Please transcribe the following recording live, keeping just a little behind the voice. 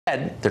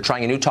They're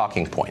trying a new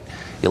talking point.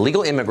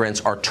 Illegal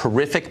immigrants are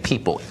terrific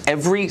people,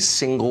 every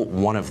single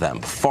one of them,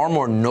 far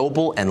more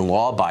noble and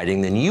law-abiding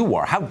than you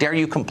are. How dare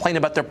you complain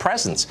about their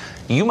presence?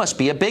 You must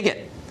be a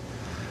bigot.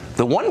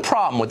 The one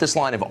problem with this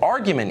line of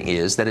argument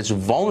is that it's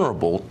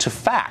vulnerable to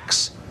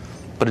facts.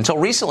 But until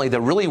recently, there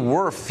really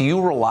were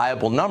few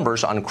reliable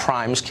numbers on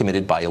crimes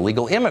committed by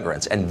illegal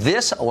immigrants. And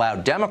this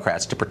allowed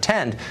Democrats to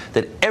pretend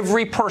that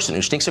every person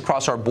who sneaks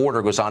across our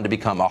border goes on to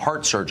become a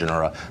heart surgeon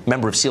or a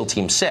member of SEAL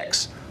Team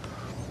 6.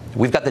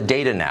 We've got the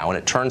data now, and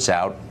it turns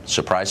out,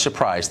 surprise,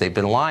 surprise, they've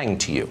been lying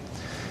to you.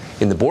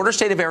 In the border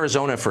state of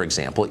Arizona, for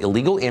example,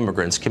 illegal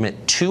immigrants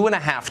commit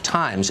 2.5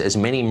 times as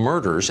many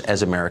murders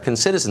as American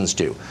citizens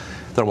do.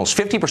 They're almost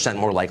 50%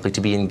 more likely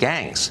to be in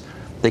gangs.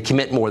 They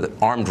commit more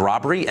armed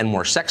robbery and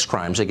more sex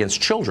crimes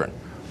against children.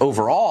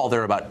 Overall,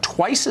 they're about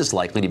twice as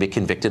likely to be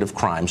convicted of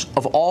crimes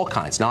of all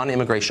kinds,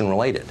 non-immigration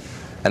related.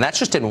 And that's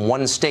just in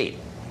one state.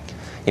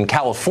 In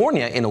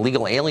California, an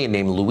illegal alien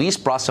named Luis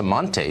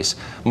Brasamontes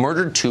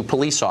murdered 2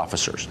 police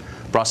officers.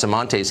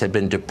 Brasamontes had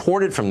been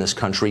deported from this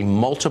country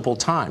multiple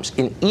times.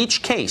 In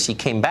each case, he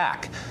came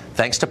back,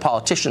 thanks to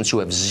politicians who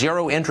have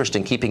zero interest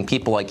in keeping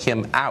people like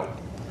him out.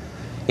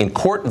 In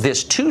court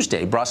this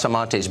Tuesday,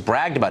 Brasamontes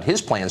bragged about his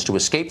plans to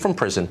escape from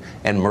prison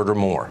and murder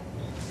more.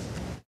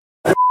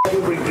 I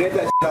regret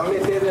that. The only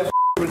thing that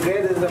I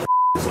regret is the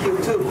skill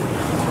too.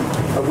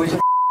 I wish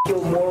I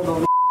killed more of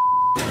them.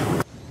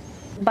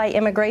 By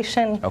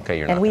immigration,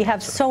 and we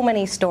have so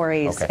many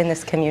stories in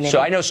this community.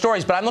 So I know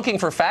stories, but I'm looking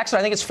for facts, and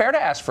I think it's fair to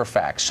ask for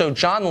facts. So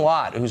John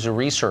Lott, who's a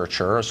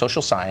researcher, a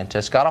social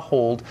scientist, got a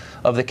hold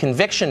of the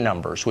conviction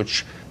numbers,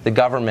 which the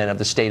government of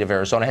the state of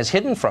Arizona has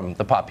hidden from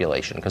the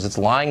population because it's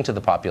lying to the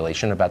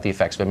population about the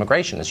effects of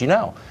immigration, as you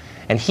know.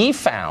 And he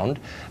found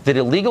that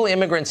illegal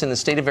immigrants in the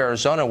state of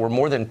Arizona were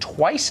more than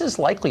twice as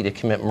likely to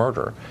commit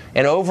murder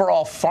and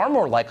overall far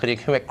more likely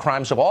to commit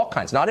crimes of all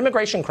kinds, not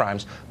immigration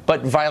crimes,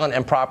 but violent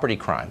and property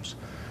crimes.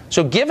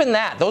 So given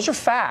that, those are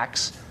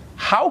facts,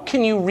 how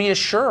can you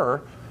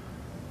reassure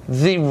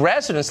the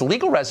residents, the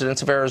legal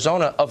residents of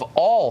Arizona of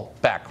all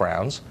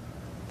backgrounds,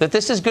 that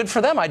this is good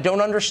for them? I don't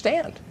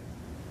understand.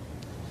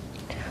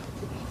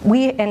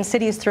 We and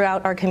cities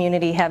throughout our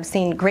community have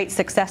seen great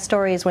success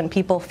stories when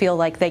people feel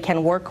like they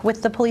can work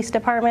with the police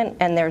department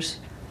and there's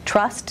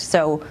trust.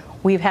 So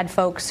we've had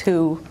folks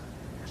who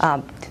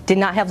did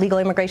not have legal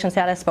immigration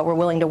status but were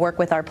willing to work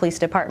with our police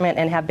department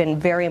and have been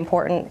very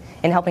important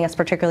in helping us,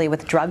 particularly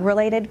with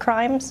drug-related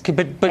crimes.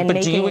 But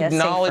do you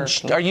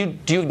acknowledge do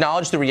you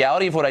acknowledge the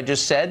reality of what I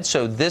just said?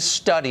 So this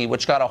study,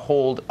 which got a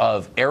hold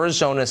of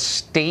Arizona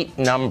state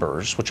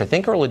numbers, which I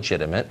think are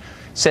legitimate,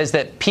 says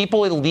that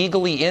people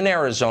illegally in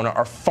Arizona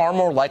are far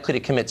more likely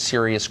to commit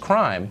serious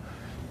crime.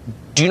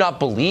 Do you not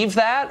believe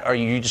that? Are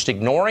you just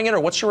ignoring it, or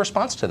what's your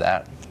response to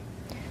that?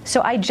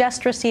 So I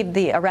just received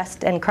the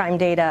arrest and crime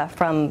data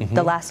from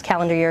the last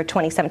calendar year,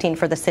 2017,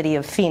 for the city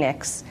of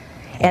Phoenix.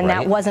 And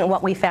that wasn't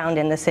what we found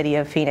in the city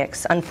of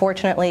Phoenix.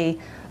 Unfortunately,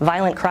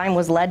 violent crime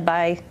was led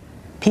by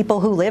people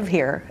who live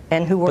here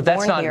and who were born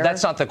here. But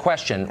that's not the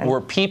question.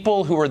 Were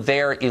people who are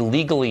there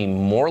illegally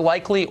more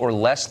likely or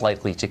less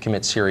likely to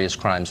commit serious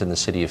crimes in the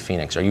city of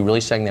Phoenix? Are you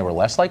really saying they were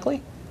less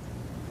likely?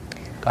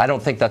 I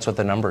don't think that's what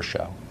the numbers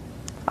show.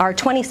 Our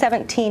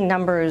 2017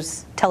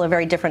 numbers tell a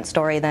very different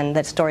story than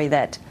the story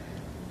that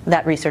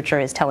that researcher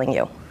is telling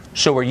you.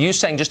 So are you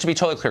saying, just to be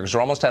totally clear, because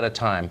we're almost out of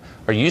time,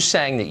 are you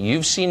saying that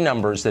you've seen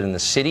numbers that in the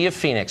city of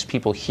Phoenix,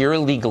 people here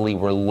illegally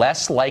were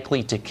less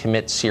likely to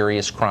commit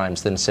serious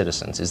crimes than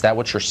citizens? Is that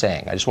what you're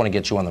saying? I just want to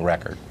get you on the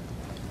record.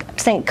 I'm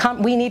saying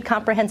we need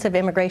comprehensive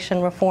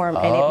immigration reform,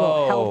 and it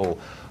will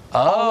help.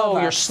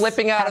 Oh, you're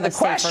slipping out of the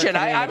question.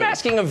 I'm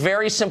asking a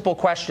very simple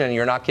question, and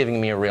you're not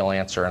giving me a real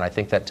answer, and I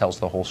think that tells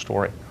the whole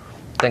story.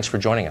 Thanks for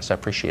joining us. I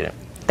appreciate it.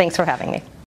 Thanks for having me.